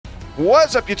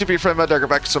What's up, YouTube? Your friend Mud Duggar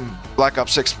back with some Black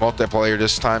Ops 6 multiplayer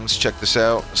this time. Let's check this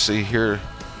out. Let's see here.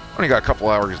 Only got a couple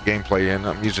hours gameplay in.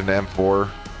 I'm using the M4.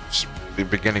 It's the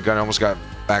beginning gun. Almost got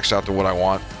maxed out to what I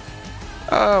want.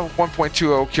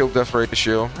 1.20 kill death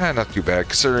ratio. Not too bad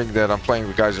considering that I'm playing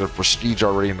with guys that are prestige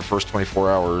already in the first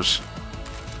 24 hours.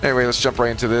 Anyway, let's jump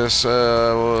right into this.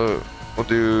 We'll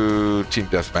do team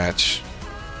deathmatch.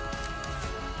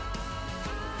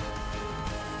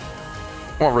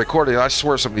 Well, recording, I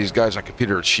swear some of these guys on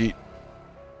computer are cheat.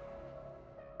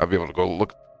 I'll be able to go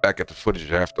look back at the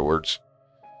footage afterwards.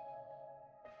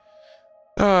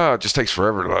 It just takes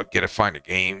forever to find a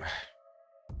game.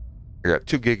 I got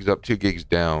 2 gigs up, 2 gigs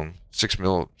down, 6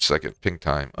 millisecond ping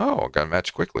time. Oh, I got a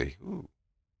match quickly. Ooh.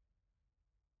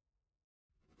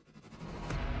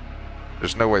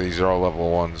 There's no way these are all level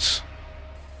 1s.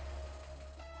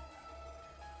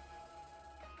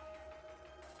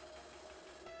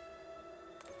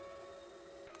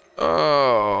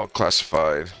 Oh,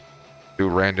 classified. Do a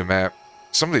random map.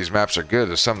 Some of these maps are good,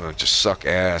 and some of them just suck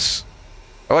ass.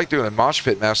 I like doing the mosh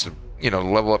pit maps to, you know,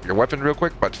 level up your weapon real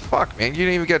quick, but fuck, man, you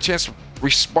didn't even get a chance to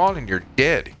respawn and you're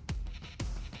dead.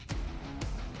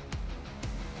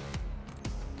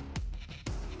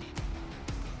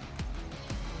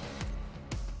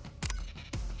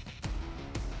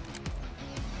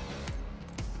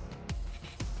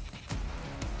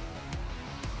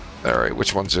 Alright,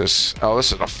 which one's this? Oh,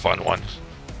 this is a fun one.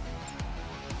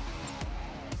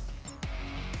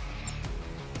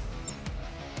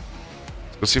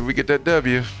 Let's see if we get that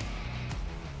W.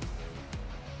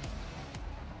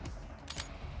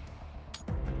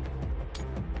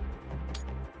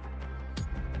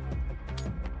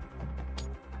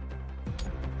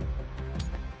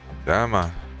 Come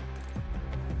on.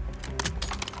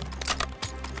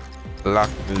 Lock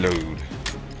and load.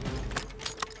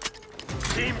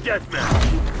 Team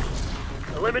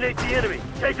deathmatch. Eliminate the enemy.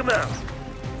 Take him out.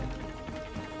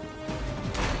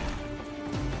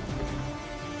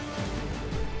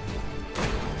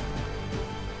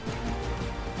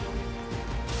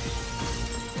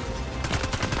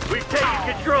 We've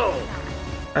taken control.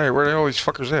 Hey, where are all these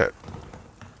fuckers at?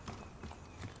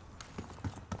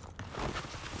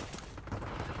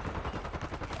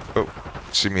 Oh,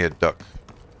 see me a duck.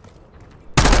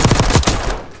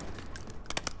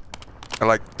 I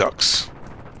like ducks.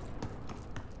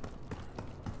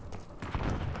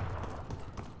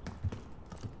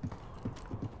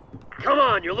 Come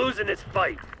on, you're losing this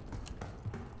fight.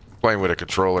 Playing with a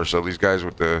controller, so these guys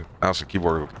with the mouse and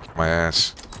keyboard will kick my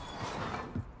ass.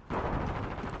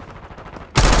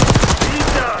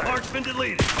 Marksman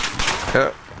deleted.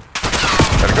 Yeah.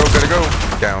 Gotta go.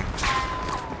 Down.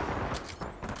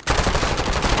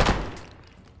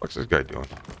 What's this guy doing?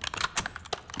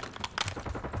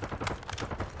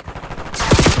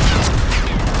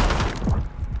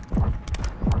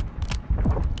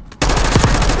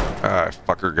 Ah,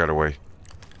 fucker got away.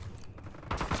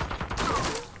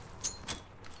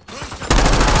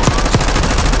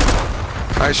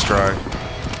 Nice try.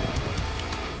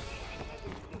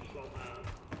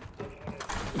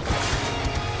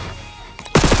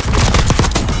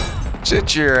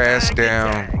 Sit your ass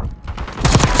down.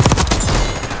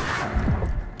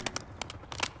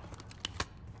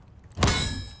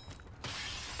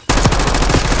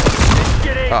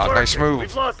 Oh, nice move.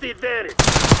 We've lost the advantage.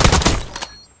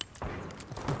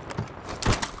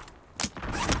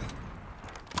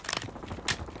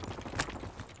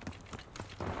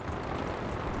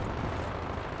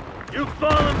 You've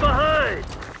fallen behind.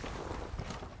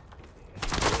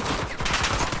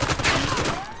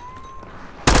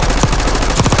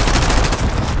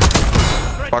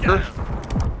 Fucker.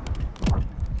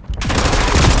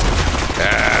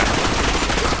 Ah.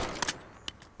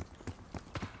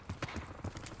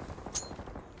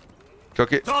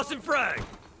 Cook it. Toss and frag.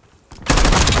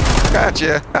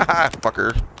 Gotcha.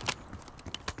 Fucker.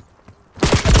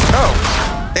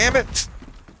 Oh, damn it.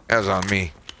 That was on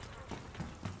me.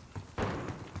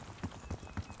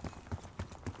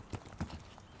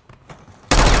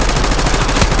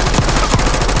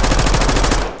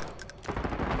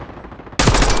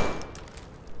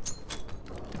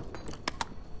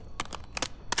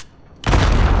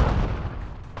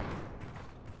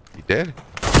 He dead?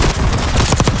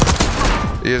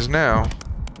 He is now.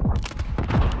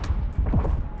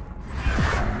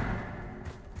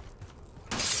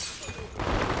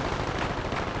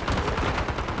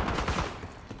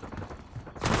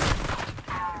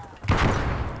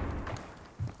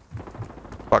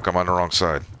 Fuck, I'm on the wrong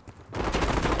side.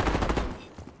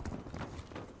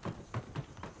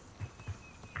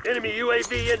 Enemy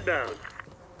UAV inbound.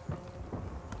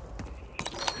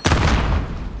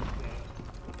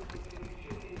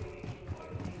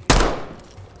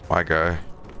 My guy.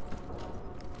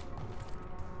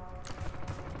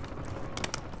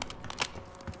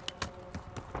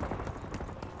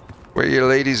 Where you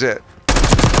ladies at?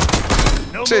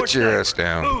 No Sit more your ass snipers.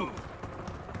 down. Move.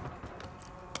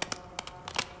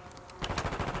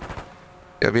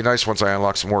 Yeah, it'd be nice once I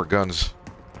unlock some more guns.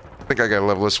 I think I gotta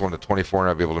level this one to 24 and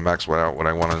I'll be able to max out what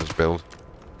I want on this build.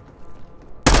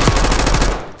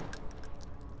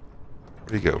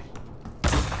 Where'd he go?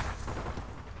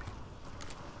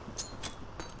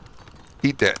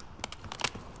 Eat that.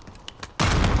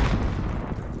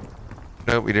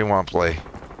 Nope, we didn't want to play.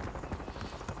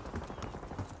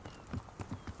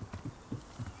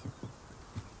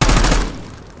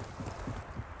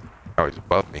 Oh, he's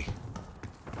above me.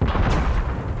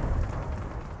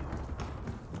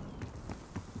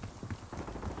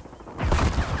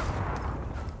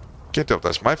 Can't tell if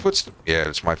that's my footsteps. Yeah,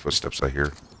 it's my footsteps I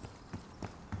hear.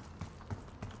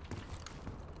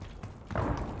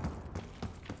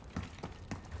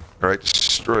 Alright,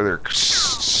 destroy their...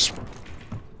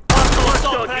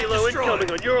 Hostile kilo incoming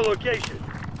on your location.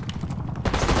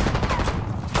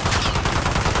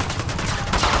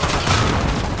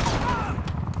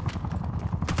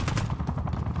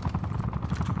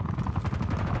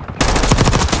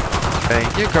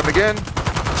 Thank you, come again.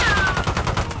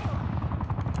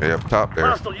 Hey, up top there.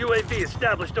 Hostile UAV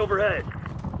established overhead.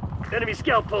 Enemy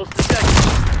scout post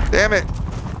detected. Damn it!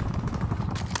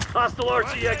 Hostile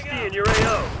RCXD in your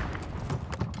AO.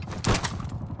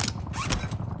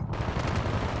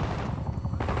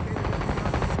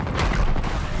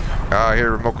 Ah, I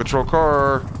hear remote control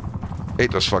car.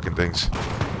 Hate those fucking things.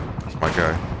 That's my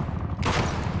guy.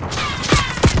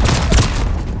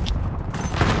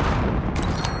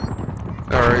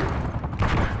 Alright.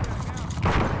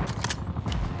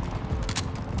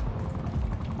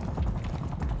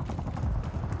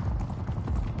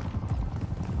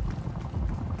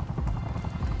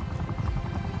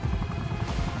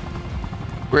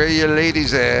 Where you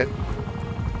ladies at?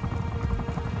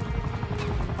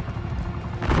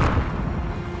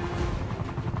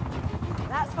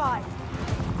 That's fine.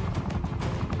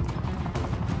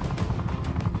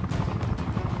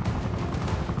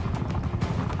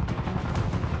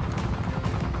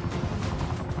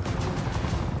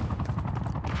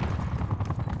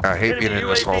 I hate being in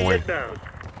this hallway. Inbound.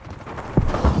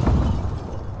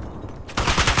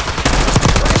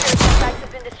 Sites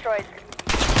have been destroyed.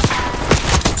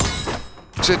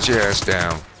 Sit your ass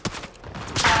down.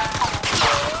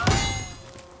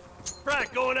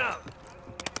 Frag going out.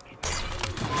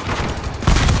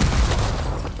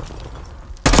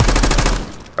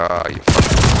 Ah, you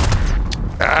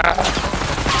fucking... Ah!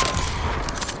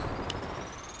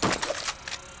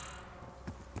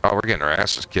 Oh, we're getting our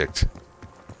asses kicked.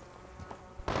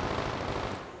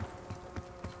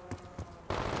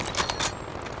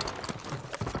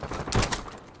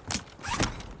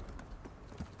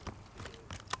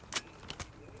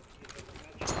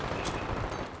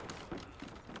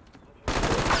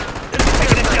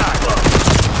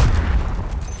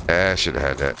 I should have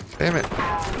had that. Damn it.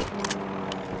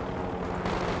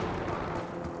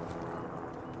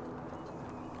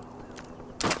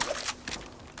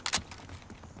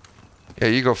 Yeah,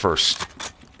 you go first.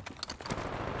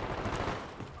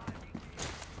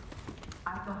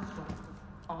 Attention,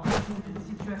 en raison d'une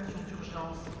situation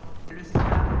d'urgence, le stade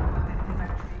doit être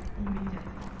évacué immédiatement.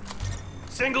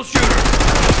 Single shooter.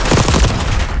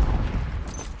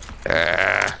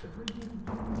 Ah.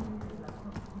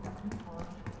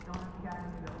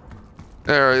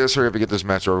 Alright, let's hurry up and get this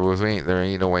match over with. There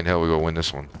ain't no way in hell we go win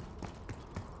this one.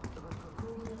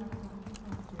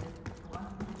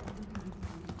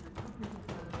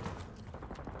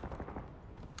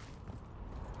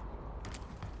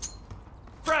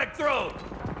 Frag thrown.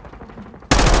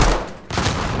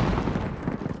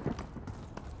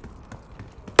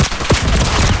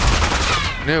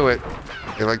 Knew it.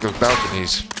 They like those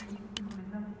balconies.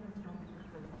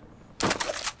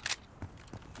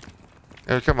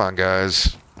 Hey, come on,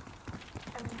 guys.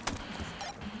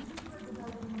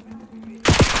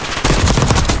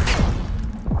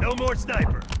 No more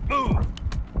sniper. Move.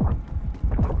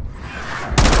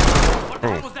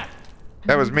 Oh,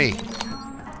 that was me.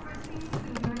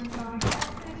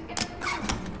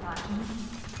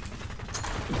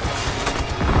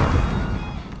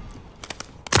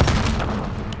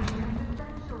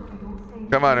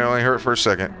 Come on, it only hurt for a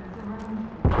second.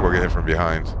 We'll get hit from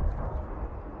behind.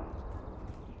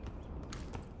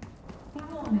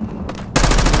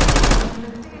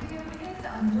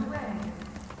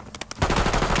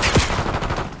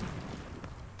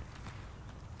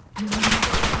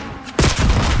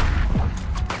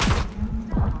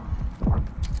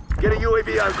 Get a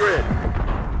UAV on grid.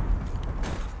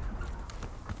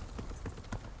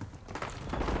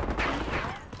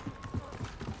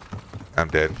 I'm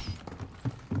dead.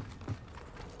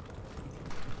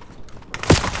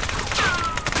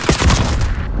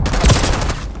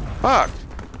 Fuck.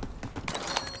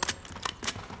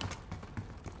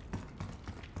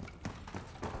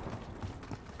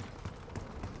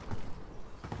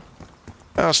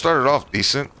 Well, started off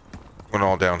decent. Went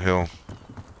all downhill.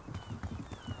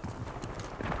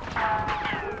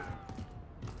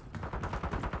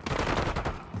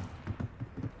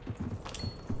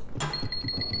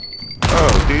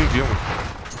 Oh, dude, you...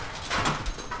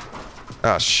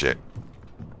 Ah, shit.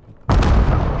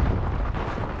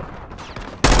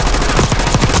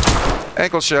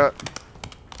 Ankle shot.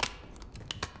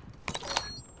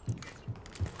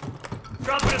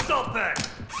 Drop an assault pack.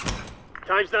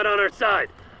 Time's not on our side.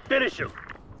 Finish him.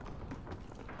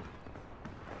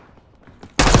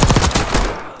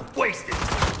 Wasted.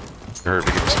 Hurt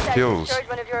to get some Looks kills. destroyed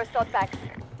one of your assault packs.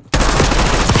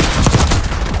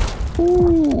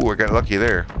 Ooh, I got lucky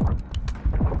there.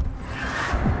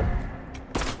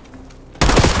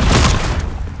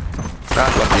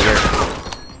 Not lucky there.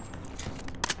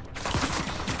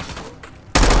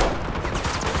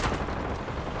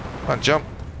 Come on, jump.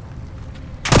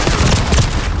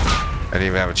 I didn't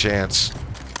even have a chance.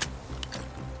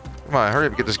 Come on, hurry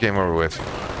up and get this game over with.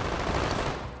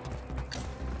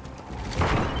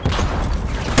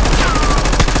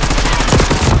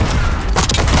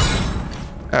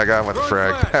 I got him with the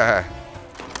frag.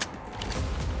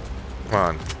 Come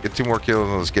on, get 2 more kills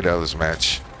and let's get out of this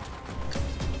match.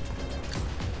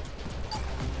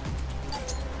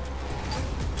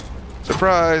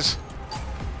 Surprise!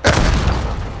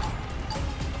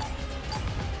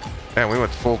 Man, we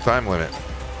went to full time limit.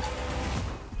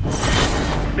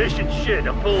 Mission shit.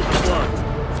 I'm pulling the plug.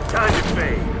 Time to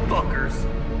pay, fuckers.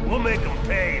 We'll make them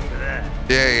pay for that.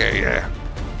 Yeah.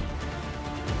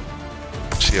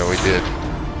 See how we did.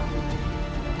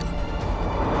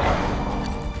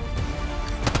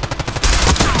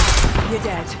 You're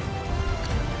dead.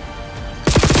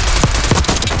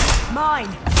 Mine.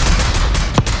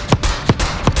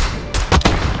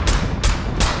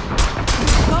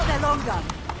 Got their long gun.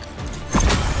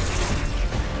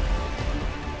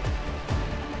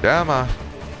 Dama.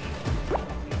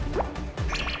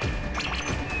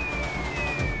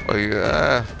 Well, you,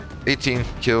 18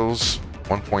 kills,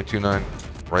 1.29.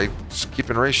 Right, just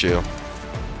keeping ratio.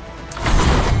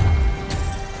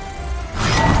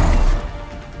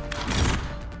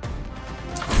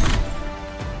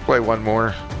 Play one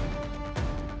more.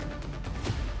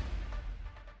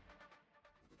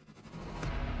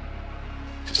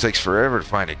 It takes forever to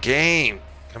find a game.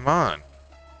 Come on.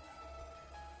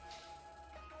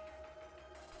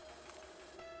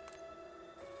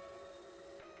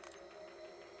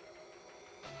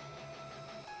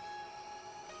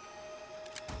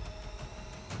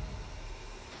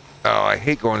 Oh, I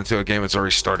hate going into a game that's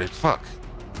already started. Fuck.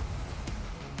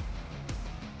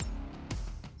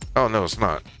 Oh, no, it's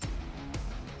not.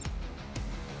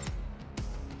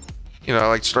 You know, I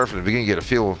like to start from the beginning, get a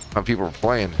feel of how people are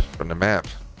playing from the map.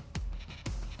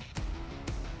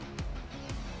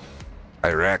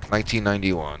 Iraq,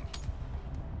 1991.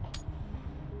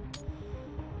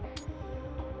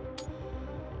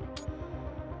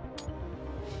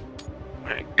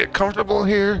 Alright, get comfortable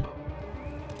here.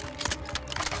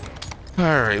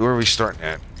 Alright, where are we starting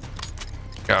at?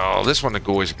 Oh, this one, the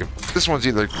goalies. This one's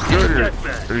either good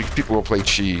or people will play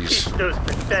cheese. Teach those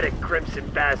pathetic crimson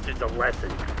bastards a lesson.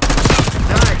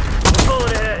 Nice. We're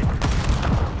pulling ahead.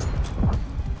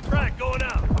 Frag going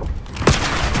out.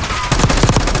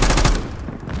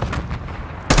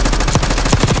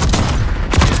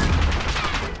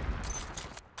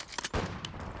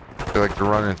 I feel like they're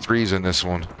running threes in this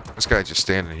one. This guy just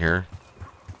standing here.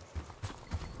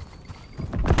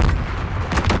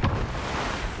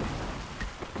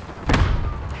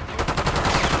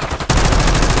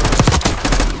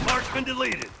 Marksman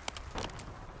deleted.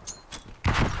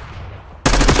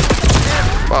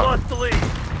 Fuck. Lost the lead.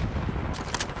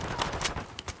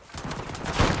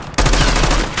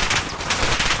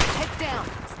 Heads down.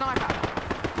 Sniper.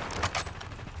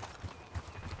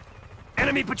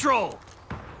 Enemy patrol.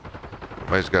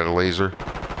 Somebody's got a laser.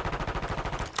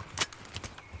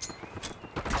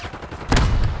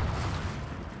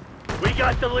 We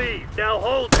got the lead. Now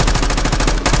hold it.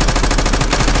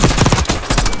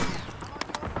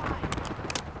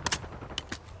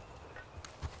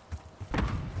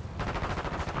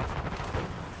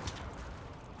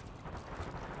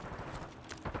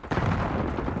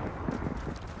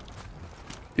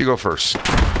 You go first. Let's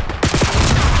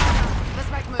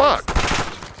make moves. Fuck.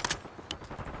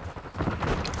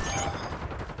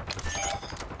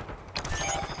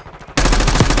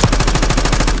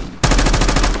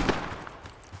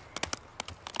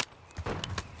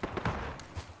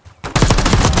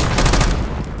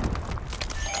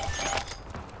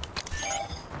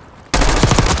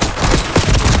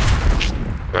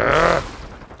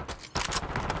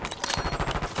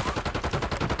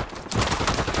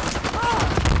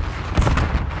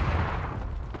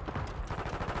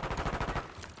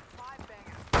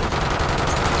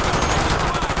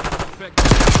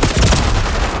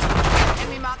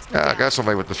 Enemy marksman Yeah, I down. got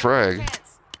somebody with the frag. Chance.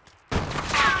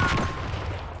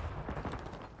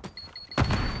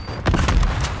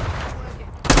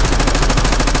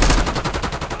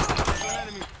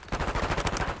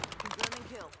 Confirming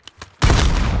kill.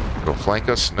 Go flank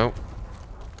us? Nope.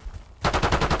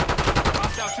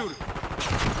 Hostile shooter.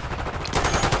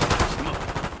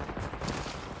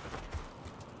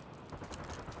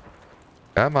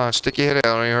 Come on, stick your head out. I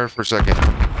only heard for a second.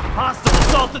 Hostile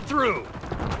assaulted through.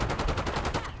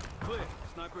 Clear.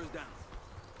 Sniper is down.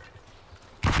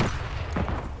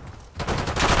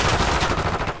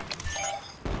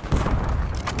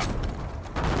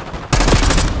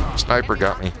 Sniper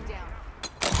got me. Marksman down.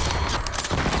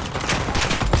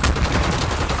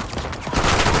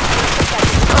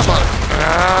 Come on.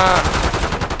 Ah.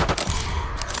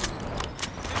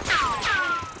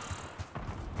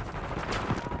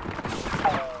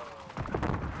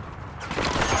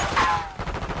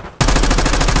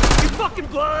 You fucking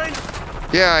blind?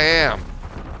 Yeah, I am.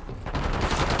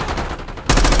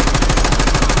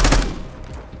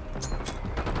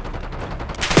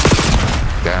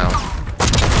 Down.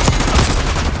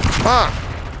 Fuck!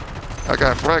 I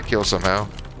got a frag kill somehow.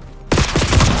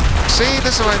 See,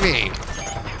 this is what I mean.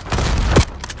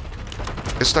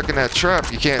 Get stuck in that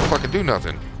trap, you can't fucking do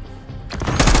nothing.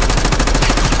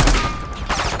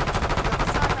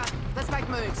 Sniper. Let's make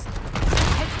moves.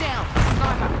 Heads down.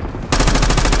 Sniper.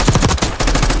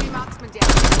 Enemy marksman down.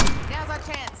 Now's our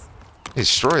chance.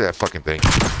 Destroy that fucking thing.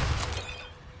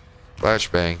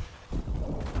 Flashbang.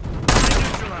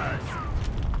 Neutralized.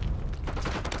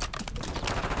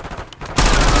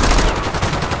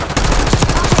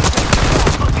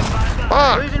 Fucking bye-bye.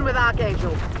 Fuck! Losing with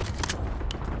Archangel.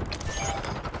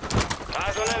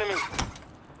 Eyes on enemy.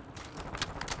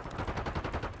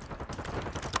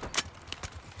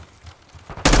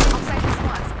 I'll save this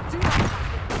once. Do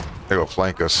that. They go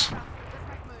flank us. Let's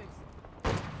make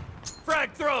moves.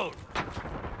 Frag thrown.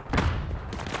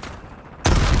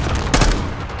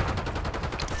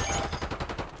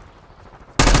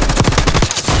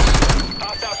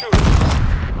 Hostile shooter.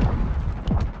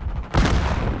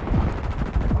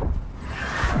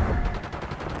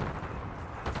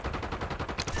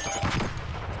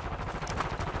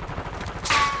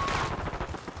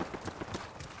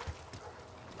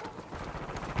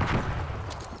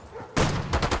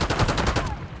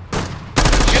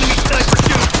 Enemy sniper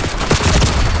shoot.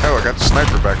 Oh, I got the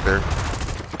sniper back there.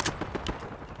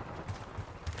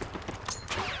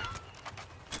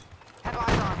 Have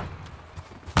eyes on.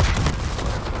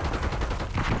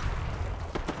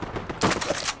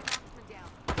 Marksman down.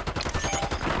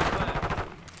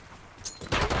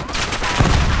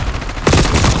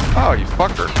 Oh, you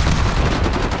fucker.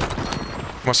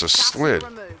 Must have slid.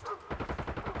 Removed.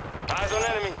 Eyes on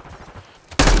enemy.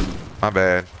 My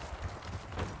bad.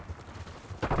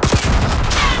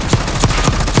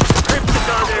 Cryptic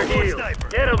on their heels.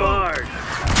 Get him hard.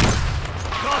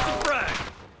 Toss a frag.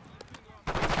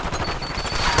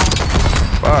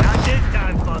 Fuck. Not this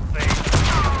time,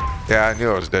 fuckface. Yeah, I knew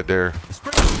I was dead there.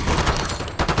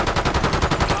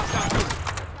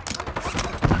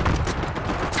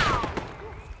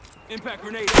 Impact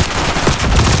grenade.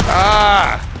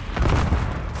 Ah!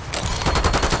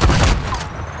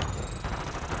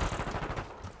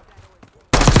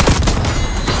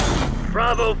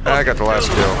 Bravo. I got the last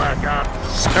fucking kill. Black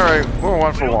Ops. All right, we're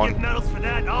one We for don't one. get medals for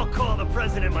that. I'll call the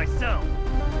president myself.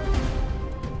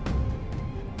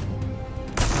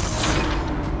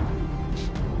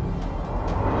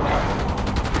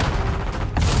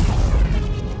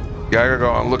 Yeah, I gotta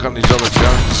go and look on these other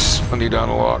guns. I need to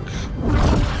unlock.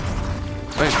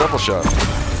 Nice double shot.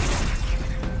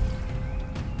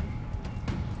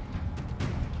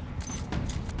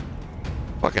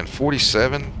 Fucking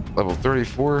 47, level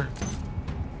 34.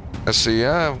 Let's see,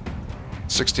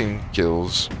 16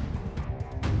 kills.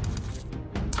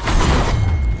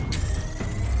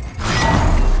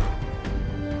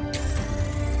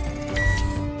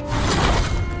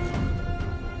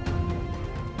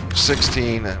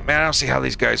 Man, I don't see how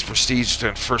these guys prestige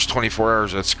the first 24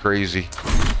 hours. That's crazy.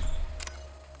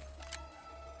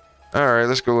 Alright,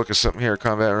 let's go look at something here.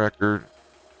 Combat record.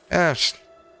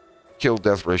 Kill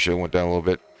death ratio went down a little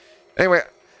bit. Anyway,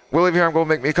 we'll leave here. I'm going to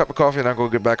make me a cup of coffee and I'm going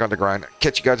to get back on the grind.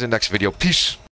 Catch you guys in the next video. Peace.